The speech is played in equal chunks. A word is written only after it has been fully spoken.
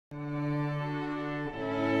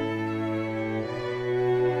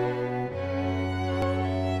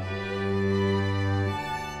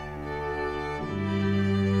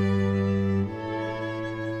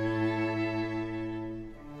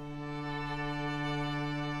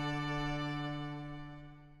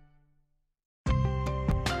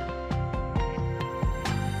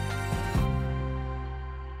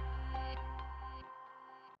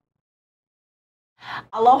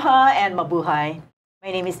Aloha and mabuhay.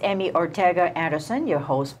 My name is Emmie Ortega-Anderson, your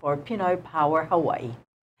host for Pinoy Power Hawaii.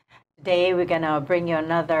 Today we're going to bring you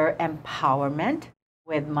another empowerment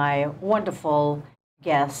with my wonderful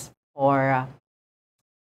guest for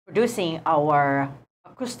producing our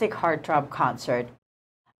Acoustic Heartthrob concert.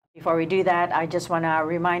 Before we do that, I just want to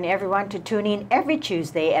remind everyone to tune in every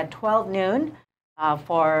Tuesday at 12 noon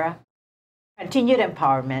for continued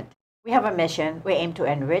empowerment. We have a mission. We aim to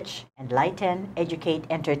enrich, enlighten, educate,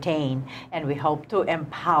 entertain, and we hope to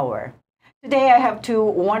empower. Today I have two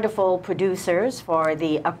wonderful producers for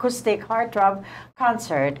the Acoustic Heartthrob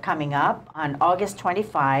concert coming up on August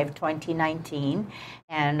 25, 2019.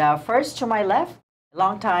 And first to my left,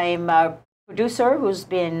 longtime producer who's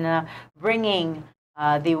been bringing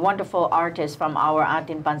the wonderful artists from our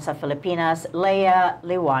ating bansa Filipinas, Lea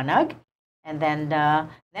Liwanag. And then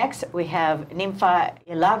next we have Nimfa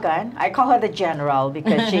Ilagan. I call her the General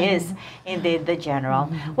because she is indeed the General.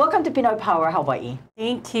 Welcome to Pinoy Power Hawaii.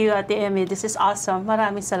 Thank you, Ate Emmie. This is awesome.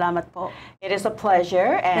 Maraming salamat po. It is a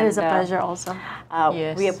pleasure. And, it is a pleasure also.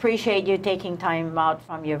 Yes. We appreciate you taking time out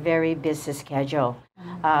from your very busy schedule.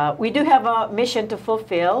 We do have a mission to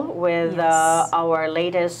fulfill with our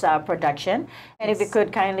latest production. And if you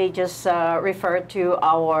could kindly just refer to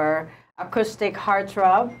our Acoustic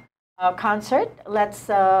Heartthrob concert, let's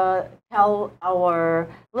tell our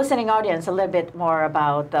listening audience a little bit more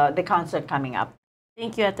about the concert coming up.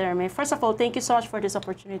 Thank you, Ate Emmie. First of all, thank you so much for this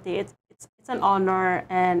opportunity. It's an honor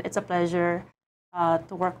and it's a pleasure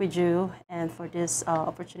to work with you and for this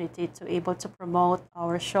opportunity to able to promote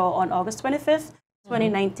our show on August 25th,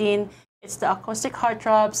 2019. It's the Acoustic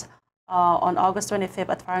Heartthrobs on August 25th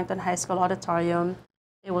at Farrington High School Auditorium.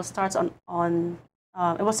 It will start at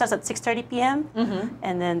 6:30 p.m.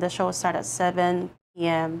 and then the show will start at 7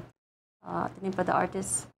 p.m. The name of the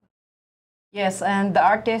artists? Yes, and the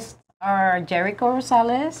artists are Jericho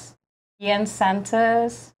Rosales, Ian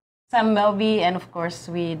Santos, Sam Melby, and of course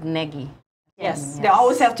with Negi. Yes, they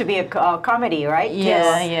always have to be a comedy, right?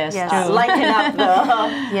 Yes. Lighten up the...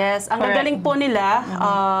 Yes, ang gagaling po nila,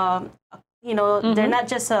 you know, they're not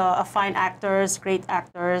just fine actors, great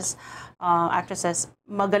actors, actresses.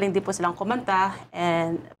 Magaling din po silang kumanta.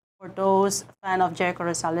 And for those fan of Jericho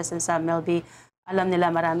Rosales and Sam Melby, alam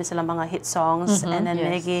nila marami silang mga hit songs. And then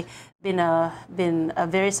Negi been a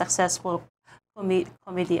very successful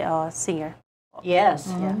comedy singer. Yes.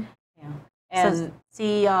 And so,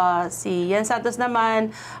 si Ian Santos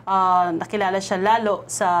naman, nakilala siya lalo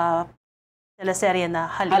sa teleserye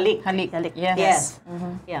na Halik. Yes.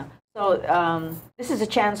 Yeah. So this is a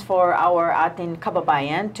chance for our ating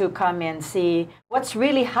kababayan to come and see what's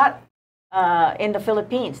really hot in the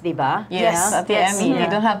Philippines, di ba? Yes, Ate Emmie. They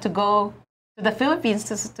don't have to go to the Philippines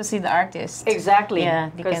to see the artists. Exactly.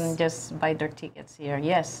 Yeah, they can just buy their tickets here.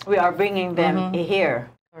 Yes. We are bringing them here.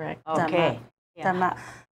 Correct. Okay. Tama.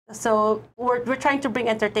 So we're trying to bring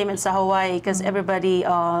entertainment sa Hawaii because everybody,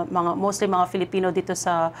 mostly mga Filipino dito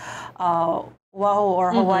sa Oahu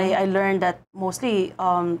or Hawaii, I learned that mostly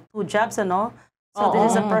 2 jobs, ano? So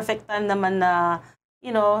this is a perfect time naman na,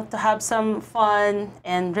 you know, to have some fun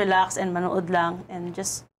and relax and manood lang and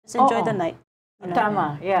just enjoy the night. You know?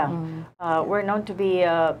 Tama, yeah. We're known to be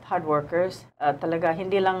hard workers. Talaga,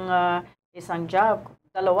 hindi lang isang job.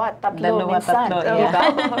 Dalawa, tatlo, minsan.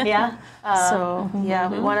 Yeah. So, yeah,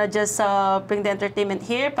 we want to just bring the entertainment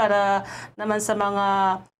here para naman sa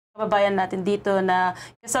mga kababayan natin dito na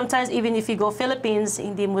sometimes even if you go Philippines,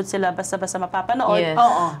 hindi mo sila basta-basta mapapanood. Yes.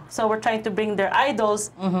 So we're trying to bring their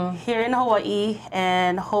idols here in Hawaii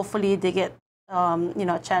and hopefully they get you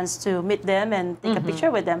know, a chance to meet them and take a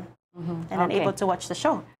picture with them. And then able to watch the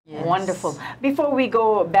show. Yes. Wonderful. Before we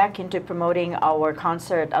go back into promoting our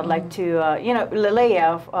concert, I'd like to, you know,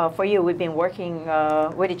 Lea, for you, we've been working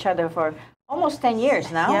with each other for almost 10 years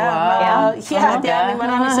now. Ate Emmie,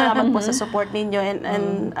 maraming salamat po sa support ninyo.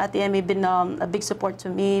 And Ate Emmie been a big support to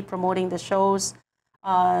me promoting the shows.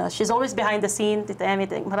 She's always behind the scene. Tita Emmie,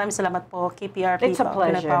 maraming salamat po. KPR, it's a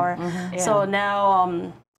pleasure. Pinoy Power. So now,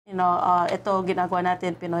 you know, ito ginagawa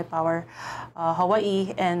natin, Pinoy Power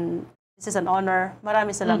Hawaii, and this is an honor.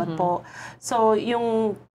 Maraming salamat po. So,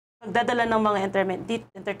 yung pagdadala ng mga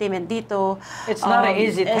entertainment dito, it's not an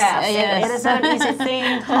easy task. It is not an easy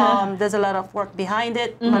thing. There's a lot of work behind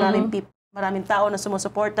it. Maraming tao na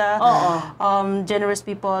sumusuporta, generous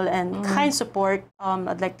people, and kind support.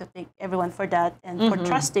 I'd like to thank everyone for that and for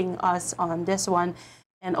trusting us on this one.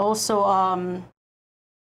 And also,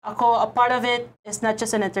 a part of it is not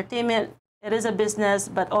just an entertainment. It is a business,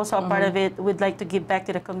 but also a part of it, we'd like to give back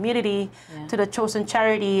to the community, to the chosen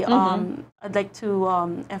charity. I'd like to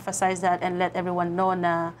emphasize that and let everyone know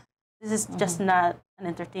na this is just not and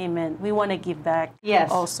entertainment, we want to give back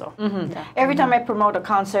also. Yeah. Every time I promote a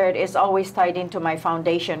concert, it's always tied into my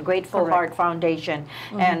foundation, Grateful Heart Foundation.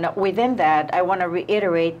 And within that, I want to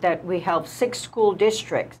reiterate that we help 6 school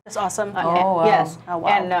districts. That's awesome. Wow. Yes. Oh, wow.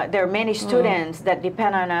 And there are many students that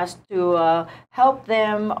depend on us to help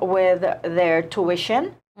them with their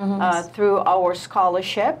tuition through our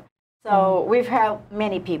scholarship. So we've helped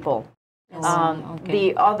many people.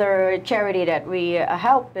 The other charity that we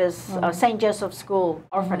help is St. Joseph School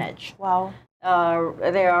Orphanage. Wow.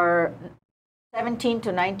 There are 17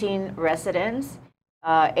 to 19 residents,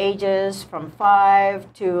 ages from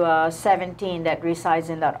 5 to 17 that resides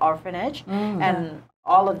in that orphanage, and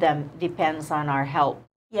all of them depends on our help.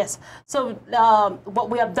 Yes. So what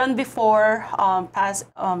we have done before, past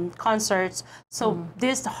concerts, so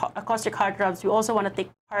this Acoustic Heartthrobs, we also want to take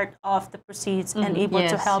part of the proceeds and able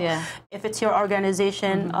to help. If it's your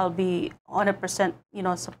organization, I'll be 100%,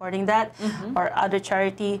 supporting that, or other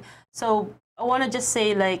charity. So I want to just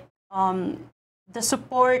say, like, the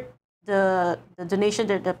support, the donation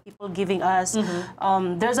that the people giving us,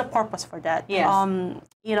 there's a purpose for that. Yes.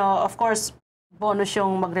 Of course, bonus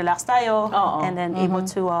yung mag-relax tayo, and then able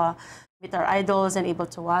to meet our idols and able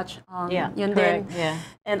to watch. Yun din.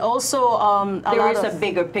 And also, there is a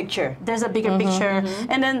bigger picture. There's a bigger picture.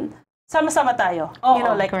 And then, sama-sama tayo.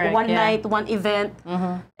 Like one night, one event,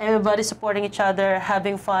 everybody supporting each other,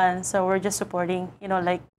 having fun. So we're just supporting,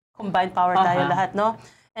 like combined power tayo lahat, no?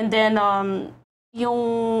 And then,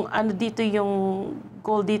 yung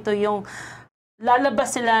goal dito, yung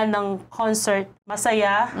lalabas sila ng concert,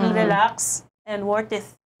 masaya, relax, and worth it.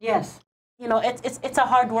 Yes. It's a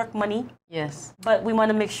hard work money. Yes. But we want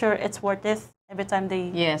to make sure it's worth it every time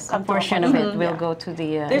they come. A portion of it will go to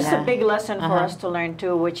the. There's a big lesson for us to learn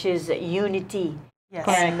too, which is unity. Yes.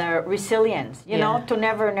 And resilience, to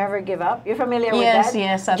never give up. You're familiar with that?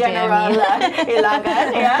 Yes, General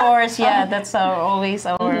Ilagan. Of course, that's always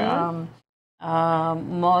our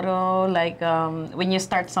motto. Like when you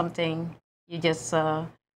start something, you just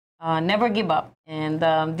never give up. And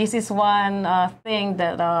this is one thing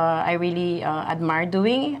that I really admire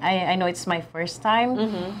doing. I know it's my first time.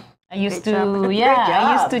 I used to,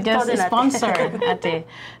 I used to just sponsor.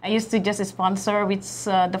 I used to just sponsor, which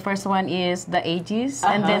the first one is the Aegis,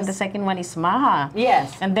 and then the second one is Maha.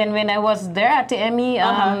 Yes. And then when I was there at Emmie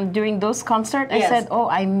during those concerts, I said, oh,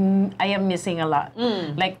 I am missing a lot.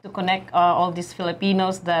 Like to connect all these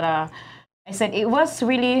Filipinos that I said it was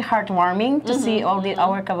really heartwarming to see all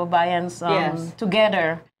our kababayans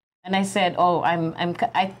together. And I said, oh,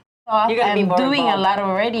 I thought I'm doing a lot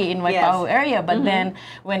already in Waipao area, but then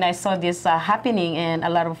when I saw this happening and a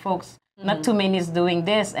lot of folks, not too many is doing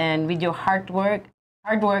this, and with your hard work,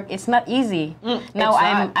 it's not easy. Now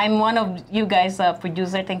I'm one of you guys,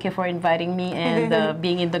 producer. Thank you for inviting me and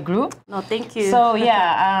being in the group. No, thank you. So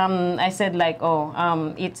I said like,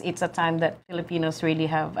 it's a time that Filipinos really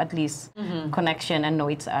have at least connection and know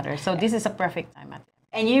each other. So this is a perfect time.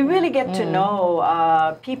 And you really get to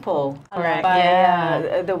know people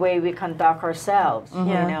by the way we conduct ourselves.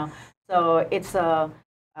 So it's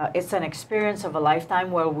an experience of a lifetime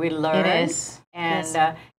where we learn. It is. And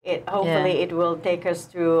hopefully it will take us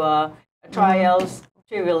through trials,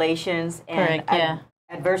 tribulations, and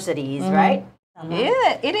adversities, right?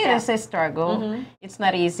 It is a struggle. It's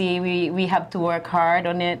not easy. We have to work hard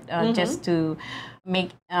on it just to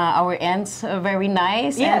make our ends very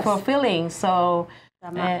nice and fulfilling. So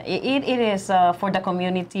it is for the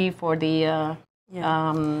community, for the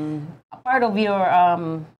a part of your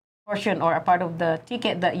portion or a part of the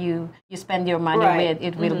ticket that you spend your money with,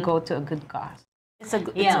 it will go to a good cause. It's a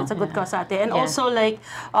good cause, ate. And also, like,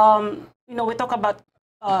 we talk about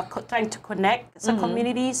trying to connect sa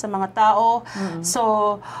community, sa mga tao.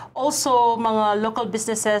 So, also, mga local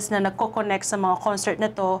businesses na nagko-connect sa mga concert na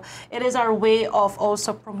to, it is our way of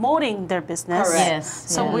also promoting their business. Correct.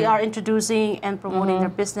 So, we are introducing and promoting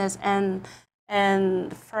their business and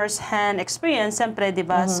first-hand experience, siyempre, di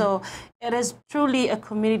ba? So, it is truly a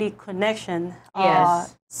community connection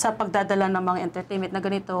sa pagdadala ng mga entertainment na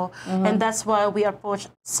ganito. And that's why we approach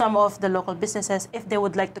some of the local businesses if they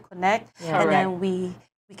would like to connect. And then we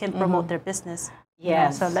can promote their business.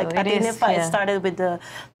 Yes. So, like, at Nimfa, it started with the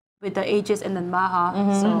Aegis and then Maha.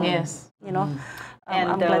 So,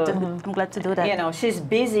 I'm glad to do that. She's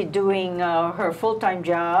busy doing her full-time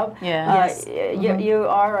job. Yes. You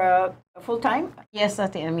are full-time? Yes,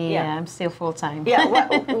 at Emmie. I'm still full-time.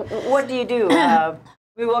 What do you do?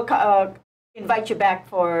 We will invite you back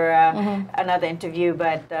for another interview,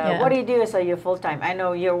 but what do you do as your full-time? I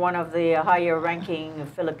know you're one of the higher-ranking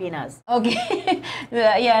Filipinas. Okay.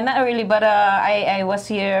 Not really, but I was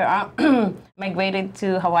here migrated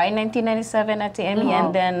to Hawaii in 1997 at Emmie,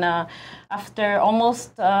 and then after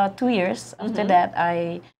almost 2 years after that,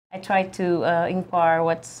 I tried to inquire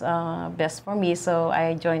what's best for me. So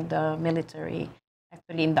I joined the military,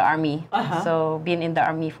 actually in the Army. So been in the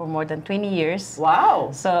Army for more than 20 years.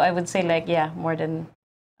 Wow. So I would say like, yeah, more than,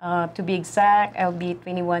 to be exact, I'll be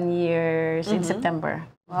 21 years in September.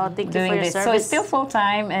 Wow, thank you doing for your this. service. So it's still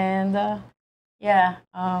full-time, and yeah,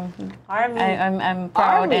 Army. I'm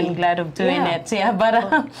proud Army. and glad of doing it. Yeah, but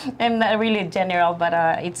I'm not really general, but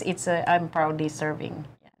I'm proudly serving.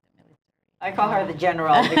 I call her the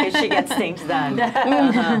general because she gets things done.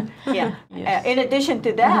 Yeah. Yes. In addition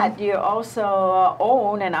to that, you also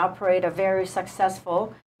own and operate a very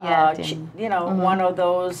successul, one of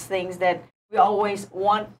those things that we always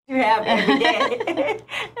want to have every day.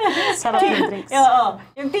 Sarap yung drinks.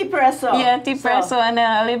 Yung tea presso. Yeah, tea presso, and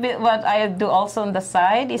a little bit what I do also on the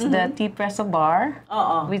side is the tea presso bar,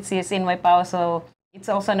 which is in Waipao. So it's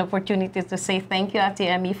also an opportunity to say thank you,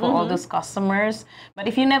 Ate Emmie, for all those customers. But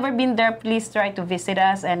if you've never been there, please try to visit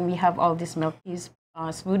us. And we have all these milk teas,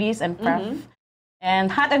 smoothies, and prep,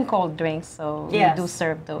 and hot and cold drinks. So we do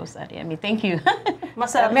serve those, Ate Emmie. Thank you.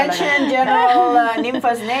 Masarap Mention General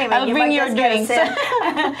Nympha's name. I'll bring your drinks.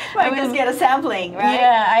 I just get a sampling, right?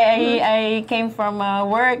 Yeah, I came from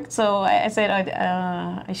work, so I said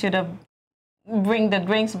I should have bring the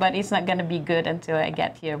drinks, but it's not gonna be good until I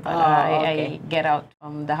get here. But I get out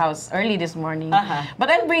from the house early this morning. But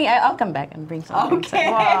I'll come back and bring some.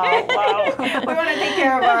 Okay. Wow. We want to take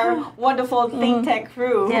care of our wonderful ThinkTech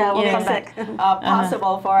crew. Yeah, we'll who come makes it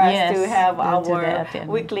possible for us to have we'll do our that,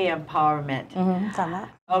 weekly empowerment. Tama.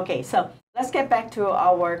 Okay, so let's get back to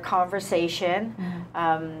our conversation.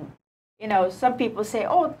 Some people say,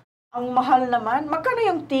 "Oh, ang mahal naman, magkano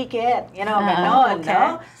yung ticket?" Ganon, okay.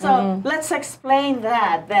 no? So let's explain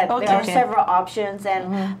that there are several options,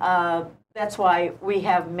 and that's why we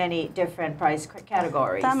have many different price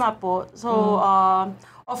categories. Tama po. So,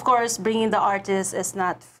 of course, bringing the artist is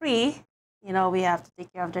not free. We have to take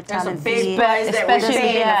care of their There's a talent big fee. price that we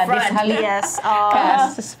pay in the front. Yes.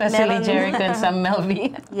 Cast, especially Meron- Jericho and some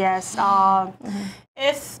Melvy. Yes.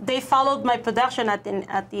 If they followed my production at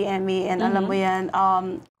the Emmie, and alam mo yan,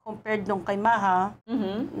 compared nung kay Maha,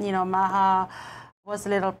 Maha was a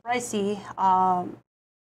little pricey.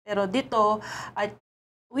 Pero dito,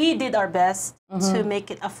 we did our best to make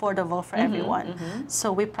it affordable for everyone. So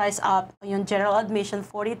we price up yung general admission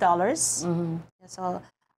 $40. So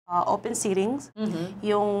open seatings.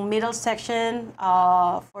 Yung middle section,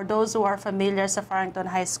 for those who are familiar sa Farrington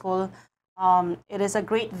High School, it is a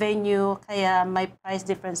great venue, kaya may price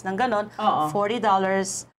difference ng ganon. $40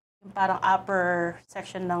 yung parang upper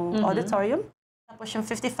section ng auditorium. Tapos yung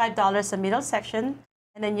 $55 sa middle section.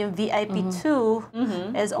 And then yung VIP 2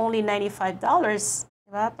 is only $95.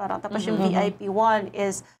 Diba? Parang, tapos yung VIP 1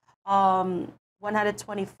 is $125.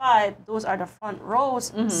 Those are the front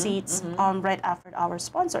rows seats right after our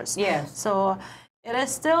sponsors. Yes. So it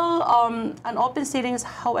is still an open seatings.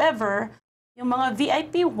 However, yung mga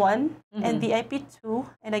VIP 1 and VIP 2,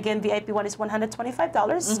 and again, VIP 1 is $125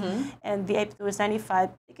 and VIP 2 is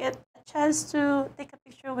 $95. You get a chance to take a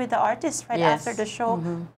picture with the artist right after the show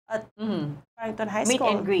at Farrington High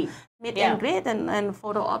School. Meet and greet. Meet and greet and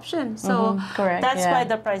photo option. So Correct. that's why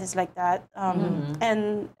the price is like that.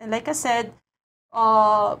 And like I said,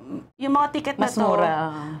 yung mga ticket na Mas to,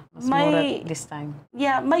 mura this time.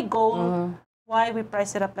 yeah, my goal, why we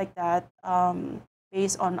price it up like that,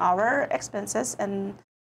 based on our expenses, and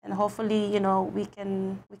hopefully we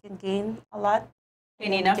can gain a lot.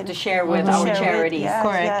 And enough to share with our charities.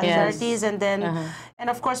 Correct, yes. Charities, and then and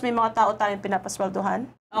of course may mga tao tayong pinapasweldohan,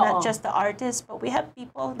 not just the artists, but we have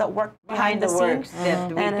people that work behind the works scenes that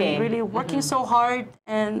we and pay. really working so hard,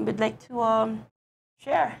 and we'd like to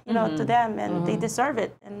share to them, and they deserve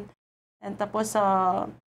it. And tapos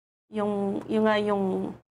yung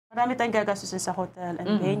marami tayong gagastusin sa hotel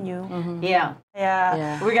and venue. Yeah.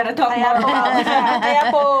 Kaya, we're gonna talk more about that.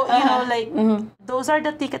 Kaya po, those are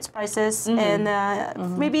the tickets prices. And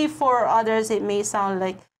maybe for others, it may sound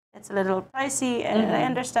like it's a little pricey. And I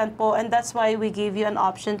understand po. And that's why we give you an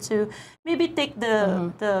option to maybe take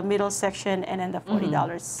the middle section and then the $40.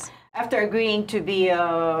 After agreeing to be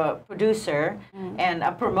a producer and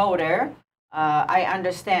a promoter, I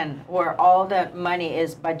understand where all that money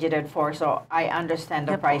is budgeted for, so I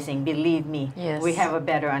understand the pricing. Believe me, we have a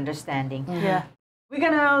better understanding. Yeah, we're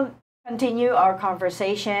gonna continue our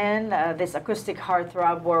conversation, this acoustic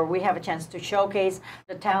heartthrob, where we have a chance to showcase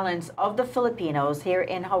the talents of the Filipinos here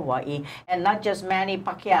in Hawaii, and not just Manny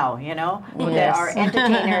Pacquiao. There are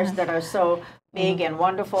entertainers that are so big and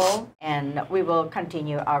wonderful, and we will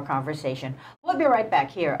continue our conversation. We'll be right back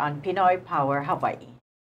here on Pinoy Power Hawaii.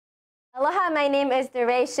 Aloha, my name is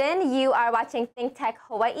Duration. You are watching ThinkTech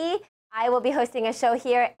Hawaii. I will be hosting a show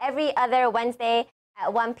here every other Wednesday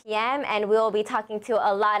at 1 p.m. and we will be talking to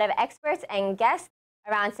a lot of experts and guests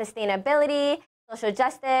around sustainability, social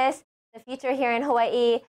justice, the future here in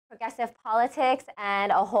Hawaii, progressive politics,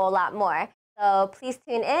 and a whole lot more. So please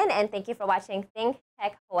tune in and thank you for watching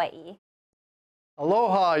ThinkTech Hawaii.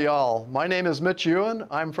 Aloha, y'all. My name is Mitch Ewan.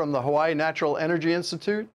 I'm from the Hawaii Natural Energy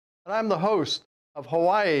Institute, and I'm the host of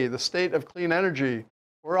Hawaii, the State of Clean Energy.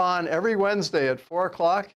 We're on every Wednesday at 4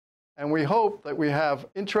 o'clock, and we hope that we have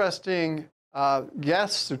interesting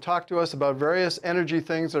guests who talk to us about various energy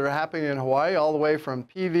things that are happening in Hawaii, all the way from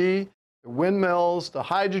PV to windmills to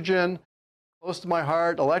hydrogen, close to my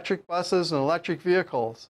heart, electric buses and electric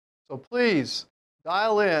vehicles. So please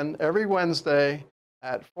dial in every Wednesday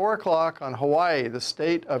at 4 o'clock on Hawaii, the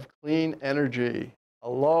State of Clean Energy.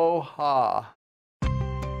 Aloha.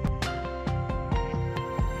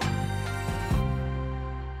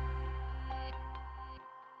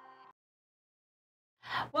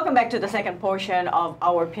 Welcome back to the second portion of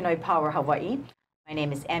our Pinoy Power Hawaii. My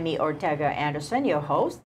name is Emmie Ortega-Anderson, your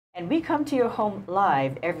host, and we come to your home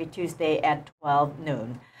live every Tuesday at 12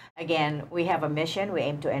 noon. Again, we have a mission. We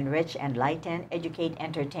aim to enrich, enlighten, educate,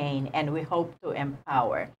 entertain, and we hope to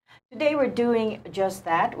empower. Today we're doing just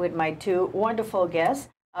that with my two wonderful guests,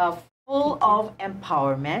 full of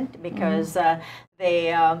empowerment because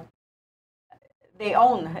they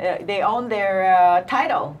own their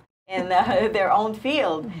title in their own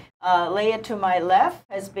field. Lea to my left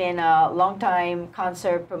has been a longtime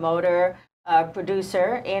concert promoter,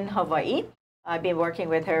 producer in Hawaii. I've been working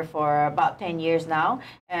with her for about 10 years now.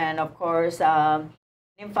 And of course, Nimfa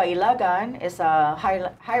Ilagan is a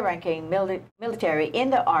high-ranking military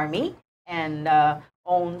in the Army and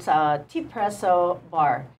owns a Tea Presso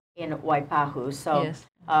bar in Waipahu. So, Yes.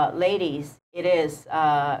 Ladies, it is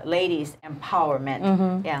ladies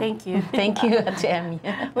empowerment. Yeah. Thank you. Thank you, Ate Emmie.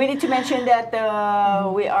 We need to mention that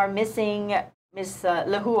we are missing Miss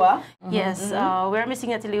Lahua. Yes, we're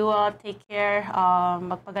missing Ate Liwa. Take care,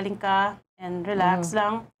 magpagaling ka, and relax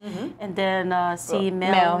lang. And then si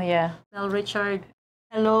Mel, yeah. Mel Richard.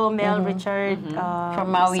 Hello, Mel Richard.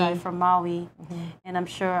 From Maui. From Maui. And I'm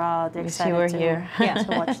sure they're Wish you were excited here.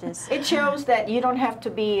 to watch this. It shows that you don't have to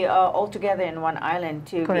be all together in one island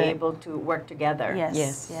to Correct. be able to work together. Yes,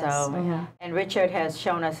 Yes. yes. So, and Richard has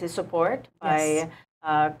shown us his support by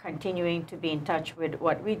continuing to be in touch with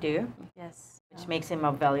what we do, Yes. which makes him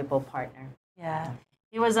a valuable partner. Yeah.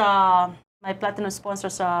 He was my platinum sponsor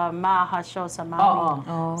sa Maha show sa Maui.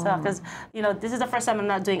 So, because, this is the first time I'm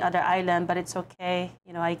not doing other island, but it's okay.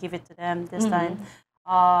 I give it to them this time.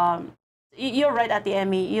 You're right, Ate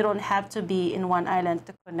Emmie. You don't have to be in one island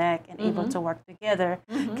to connect and able to work together.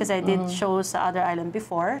 Because I did shows sa other island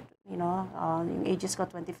before, yung ages ko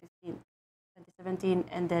 2015. 2017,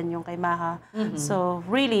 and then yung kay Maha. So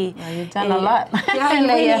really, You've done a lot.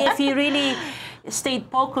 If you really stayed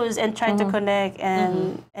focused and tried to connect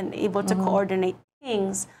and able to coordinate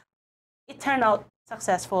things, it turned out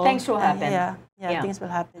successful. Things will happen. Yeah, things will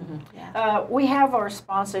happen. We have our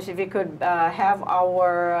sponsors. If you could have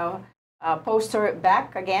our poster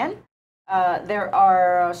back again. There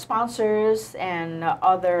are sponsors and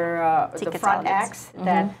other the front acts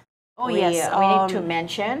that we need to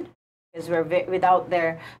mention. Because without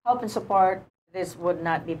their help and support, this would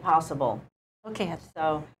not be possible. Okay.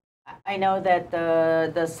 So I know that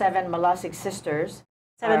the Seven Malasig Sisters.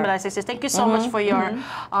 Thank you so much for your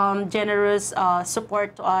generous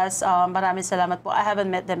support to us. Maraming salamat po. I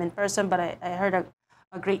haven't met them in person, but I heard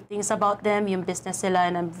great things about them, yung business nila,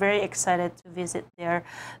 and I'm very excited to visit their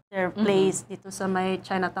place dito sa may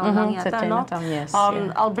Chinatown lang yata, Sa Chinatown, yes.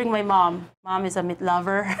 I'll bring my mom. Mom is a meat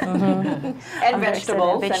lover. And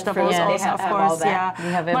vegetables. Vegetables and also, of course. Yeah.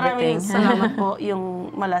 We have Maraming everything. salamat po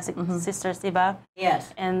yung Malasig Sisters, diba?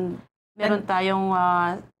 Yes. And meron tayong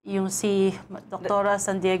yung si Doktora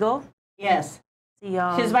San Diego. Yes.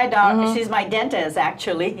 She's my doctor. She's my dentist,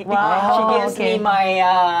 actually. Wow. She gives me my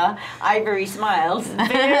ivory smiles.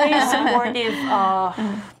 Very supportive,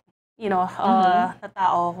 na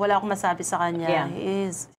tao. Wala akong masabi sa kanya. Yeah.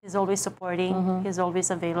 He's always supporting. He's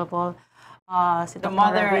always available. Si The Dr.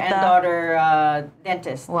 mother Rita, and daughter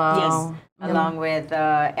dentist. Wow. Yes. Along with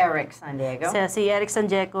Eric San Diego. Si Eric San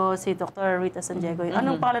Diego, si Dr. Rita San Diego.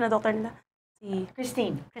 Anong pangalan na doktor nila? Si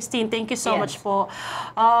Christine. Christine, thank you so much po.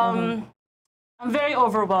 I'm very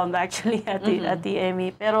overwhelmed actually at the Emmie.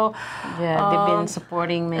 Pero they've been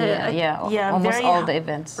supporting me. Almost very, all the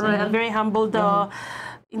events. Right, I'm very humbled.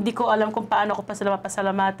 hindi ko alam kung paano ko pa sila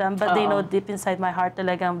mapasalamatan, but they know deep inside my heart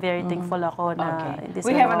talagang very thankful ako na hindi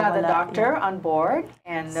We sila have another mawawala. doctor on board,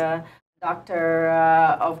 and Dr.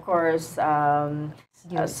 Of course,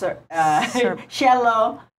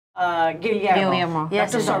 Shello Guillermo.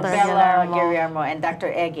 Yes, Dr. Dr. Sorbella Guillermo and Dr.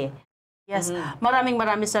 Ege. Yes, maraming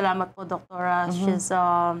salamat po, Doktora. She's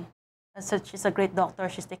a great doctor.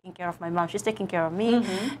 She's taking care of my mom. She's taking care of me.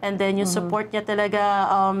 And then yung support niya talaga,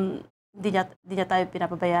 di niya tayo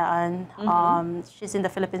pinapabayaan. She's in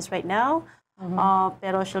the Philippines right now,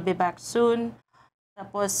 pero she'll be back soon.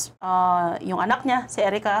 Tapos, yung anak niya, si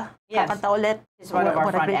Erica, kakanta ulit. She's one of our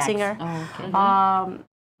what a great front singer.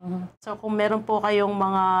 So, kung meron po kayong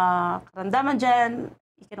mga karamdaman dyan,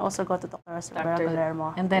 you can also go to Dr. Sorbella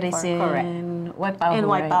Guillermo. And that is in Waipahu, in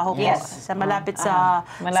Waipahu, right? yes. Sa malapit sa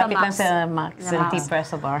malapit lang Max. sa Max, sa Deep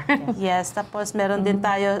Reservoir. Yes, tapos meron din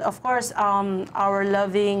tayo, of course, our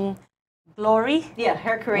loving Glory. Yeah,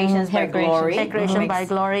 Hair Creations by Glory. Hair Creation by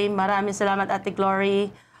Glory. Maraming salamat, Ate Glory.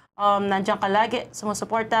 Nandiyan ka lagi,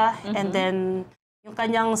 sumusuporta. And then, yung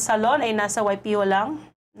kanyang salon ay nasa YPO lang.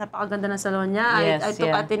 Napakaganda ng salon niya. Yes, I took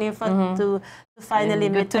Ate Nimfa to finally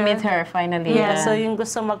meet her. To meet her, finally. Yeah, so yung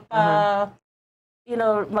gusto magpa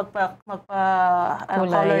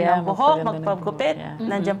color ng buhok, magpagupit.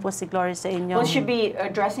 Nandiyan po si Glory sa inyo. Will she be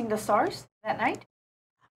dressing the stars that night?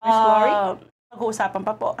 Miss Glory? Pag-uusapan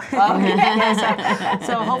pa po.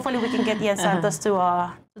 So hopefully we can get Ian Santos to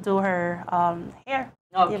do her hair.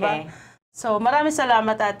 Okay. Diba? So maraming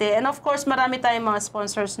salamat, Ate. And of course, marami tayong mga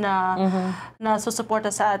sponsors na susuporta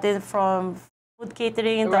sa atin, from food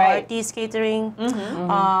catering, the artist catering.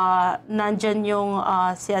 Nandyan yung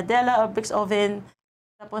si Adela of Bricks Oven.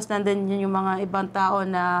 Tapos nandun yung mga ibang tao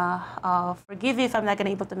na forgive if I'm not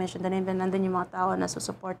gonna able to mention the name. Then nandun yung mga tao na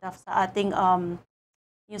susuporta sa ating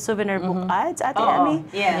yung souvenir book ads, Ate Emmie.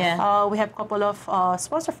 Yes. We have a couple of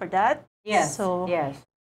sponsors for that. Yes. So, yes.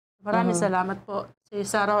 Maraming salamat po. Si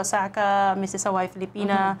Sarah Osaka, Mrs. Hawaii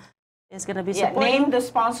Filipina is gonna be supporting. Name the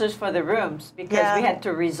sponsors for the rooms, because we had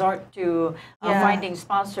to resort to finding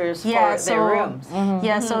sponsors for their rooms.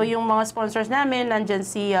 So yung mga sponsors namin, nandyan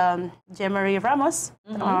si Jemarie Ramos,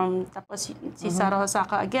 tapos si Sarah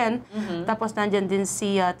Osaka again, tapos nandyan din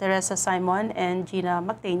si Teresa Simon and Gina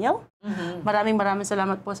McDaniel. Maraming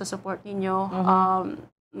salamat po sa support ninyo.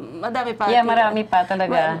 Madami pa. Yeah, marami pa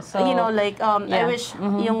talaga. So, you know, like, I wish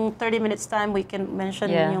yung 30 minutes time we can mention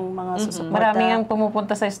yung mga susuporta. Marami ang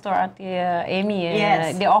pumupunta sa store, Ate Emmie.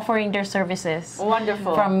 Yes. They're offering their services.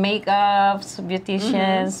 Wonderful. From makeups,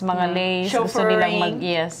 beauticians, mga lace. Gusto nilang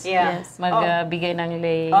magbigay ng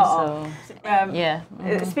lace. So,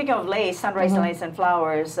 speaking of lace, Sunrise Lace and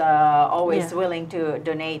Flowers always willing to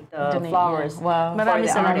donate flowers for Maraming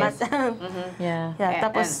the salamat. artists.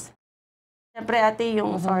 Tapos, siyempre, Ate,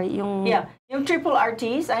 yung yung triple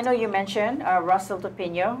RTs, I know you mentioned Russell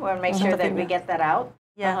Topino. We'll make sure that we get that out.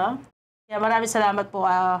 Yeah, maraming salamat po,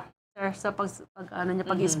 sir, sa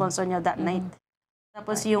pag-sponsor niya that night.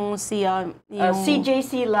 Tapos yung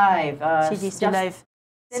CJC Live. CJC Live.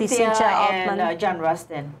 Si Cynthia and John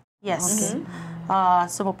Rustin. Yes.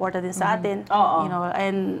 Sumuporta din sa atin. You know,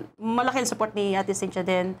 and malaking support ni Ate Cynthia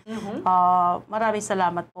din. Maraming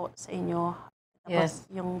salamat po sa inyo. Tapos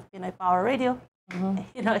yung Pinoy Power Radio,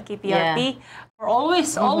 you know, KPRP, for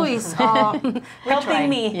always helping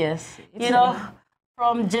me. Yes. You know,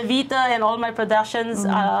 from Javita and all my productions,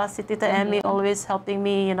 si Tita Emmie always helping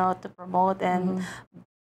me, you know, to promote, and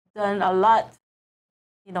done a lot,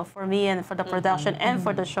 you know, for me and for the production and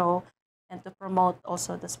for the show, and to promote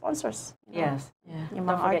also the sponsors. Yes. Yung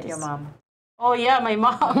Don't mga forget artists. your mom. Oh yeah, my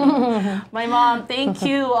mom. My mom, thank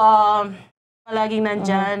you. Palaging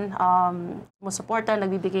nandyan, sumusuporta,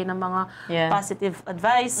 nagbibigay ng mga positive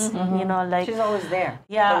advice. You know, like, she's always there.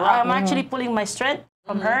 Yeah, I'm actually pulling my strength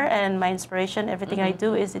from her, and my inspiration. Everything I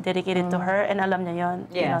do is dedicated to her, and alam niya yun.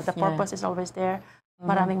 You know, the purpose is always there.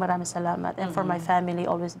 Maraming salamat. And for my family,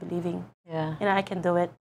 always believing, you know, I can do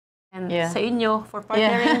it. And sa inyo, for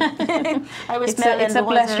partnering. I was it's a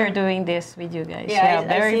pleasure doing this with you guys. Yeah,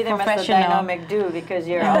 very I see them professional. as a dynamic duo, because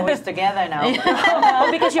you're always together now.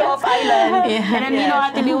 Because you're off island. And then, you know,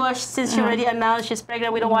 Ate Liwa, since she already announced she's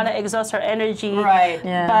pregnant, we don't want to exhaust her energy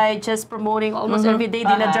by just promoting almost every day.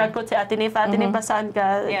 Dina-drag ko si Ate Nimfa, saan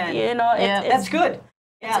ka? You know, that's good.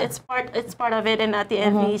 It's part of it. And Ate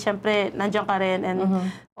Emmie, syempre, nandiyan ka rin,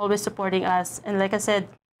 and always supporting us. And like I said,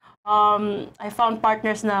 I found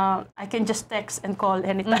partners na I can just text and call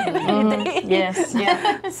anytime, any day. Yes.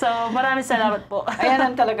 So, maraming salamat po. Ayan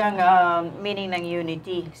ang talagang meaning ng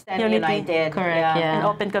unity. Stand united. Correct. And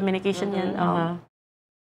open communication yan.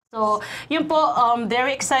 So, yun po,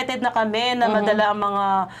 very excited na kami na madala ang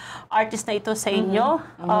mga artist na ito sa inyo.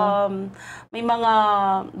 May mga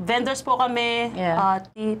vendors po kami.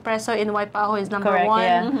 The Presso in Waipaho is number Correct, 1.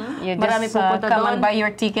 yeah. You Marami just pupunta come doon. and buy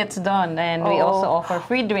your tickets doon. And we also offer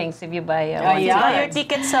free drinks if you buy If you buy your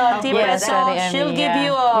tickets sa The Yes, Presso, Ate Emmie, she'll give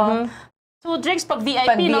you 2 drinks pag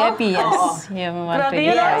VIP, Pag no? VIP, yes. Yung Grabe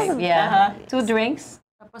yun, 125. Yeah. 2 drinks.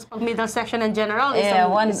 Tapos pag middle section in general, Yeah,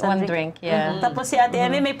 isang one drink. Yeah. Tapos si Ate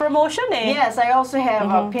Emmie may promotion eh. Yes, I also have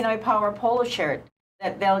a Pinoy Power polo shirt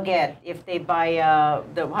that they'll get if they buy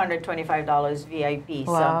the $125 VIP.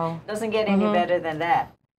 Wow. So it doesn't get any better than that.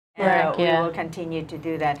 Correct, We yeah. will continue to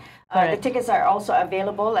do that. The tickets are also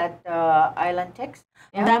available at Island Tix.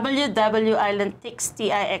 Yeah.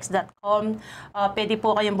 www.islandtix.com. Pwede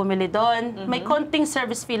po kayong bumili doon. May konting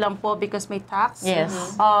service fee lang po because may tax.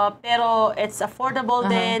 Yes. Pero it's affordable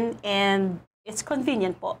din and it's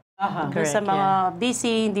convenient po. Correct, Sa mga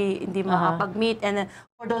busy, hindi makapag-meet. And then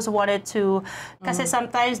for those who wanted to, kasi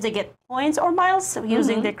sometimes they get points or miles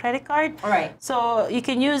using their credit card. Right. So you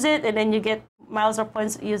can use it and then you get miles or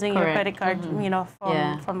points using your Correct. credit card, you know,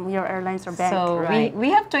 from your airlines or bank. So Right. we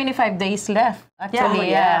have 25 days left,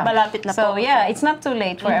 actually. Yeah. Malapit na So po. yeah, it's not too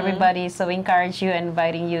late for everybody. So we encourage you and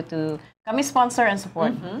inviting you to come sponsor and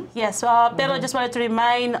support. Yes, pero just wanted to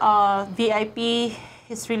remind, VIP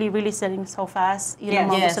is really selling so fast. Yun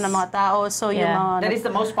ang mga gusto ng mga tao. So yung mga... That is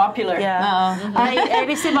the most popular. Yeah. I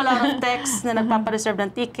receive a lot of texts na nagpapa-reserve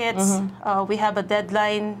ng tickets. We have a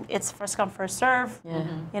deadline. It's first come, first serve.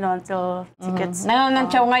 You know, until tickets...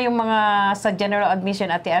 Nangangansyaw nga yung mga sa general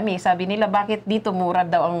admission, Ate Emmie. Sabi nila, bakit dito mura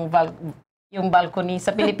daw ang yung balcony?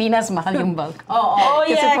 Sa Pilipinas, mahal yung balcony. Oh,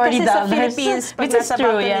 yeah, kasi sa $40. Philippines, pag Which is nasa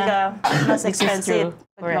true, balcony yeah. ka, mas expensive.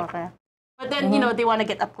 Correct. But then, you know, they want to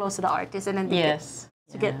get up close to the artist and then they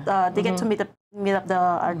get to meet up the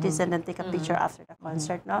artist and then take a picture after the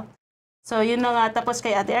concert, no? So, yun na nga. Tapos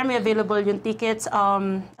kay Ate Emmie, available yung tickets.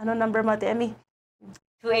 Ano number mo, Ate Emmie?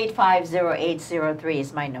 2850803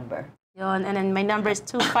 is my number. Yun. And then my number is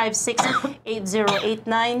 256-8089.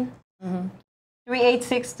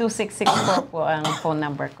 386-2664 po ang phone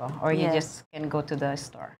number ko. Or you just can go to the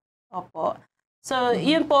store. Opo. So,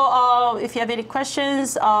 yun po, if you have any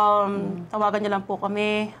questions, tawagan niyo lang po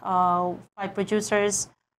kami. 5 producers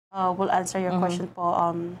will answer your question po,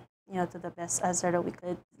 you know, to the best answer that we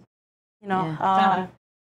could. You know,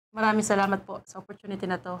 maraming salamat po sa opportunity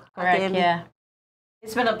na to. Correct, yeah.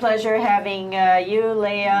 It's been a pleasure having you,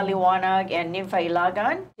 Lea, Liwanag, and Nimfa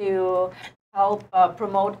Ilagan to help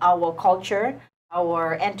promote our culture,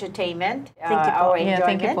 our entertainment, our enjoyment.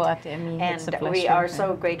 Thank you po, Ate Emmie. And we are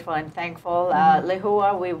so grateful and thankful.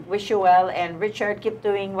 Lehua, we wish you well. And Richard, keep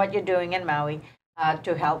doing what you're doing in Maui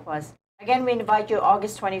to help us. Again, we invite you.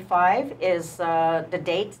 August 25 is the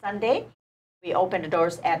date, Sunday. We open the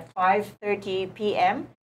doors at 5:30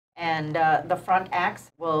 p.m. And the front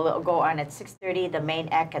acts will go on at 6:30. The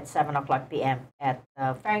main act at 7 o'clock p.m. at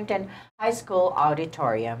Farrington High School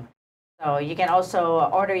Auditorium. So you can also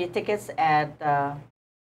order your tickets at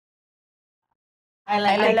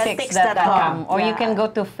islandtix.com. Or you can go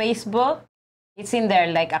to Facebook. It's in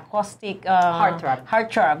there, like Acoustic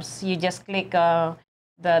Heartthrobs. You just click the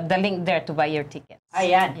link there to buy your tickets.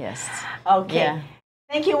 Ayan. Yes. Okay. Yeah.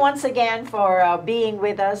 Thank you once again for being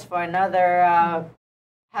with us for another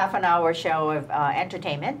half an hour show of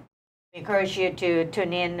entertainment. We encourage you to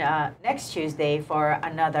tune in next Tuesday for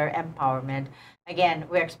another empowerment. Again,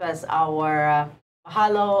 we express our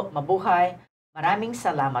mahalo, mabuhay. Maraming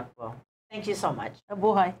salamat po. Thank you so much.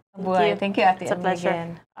 Mabuhay. Thank you, Ate It's a Emmie, pleasure.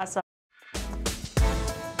 again. Awesome.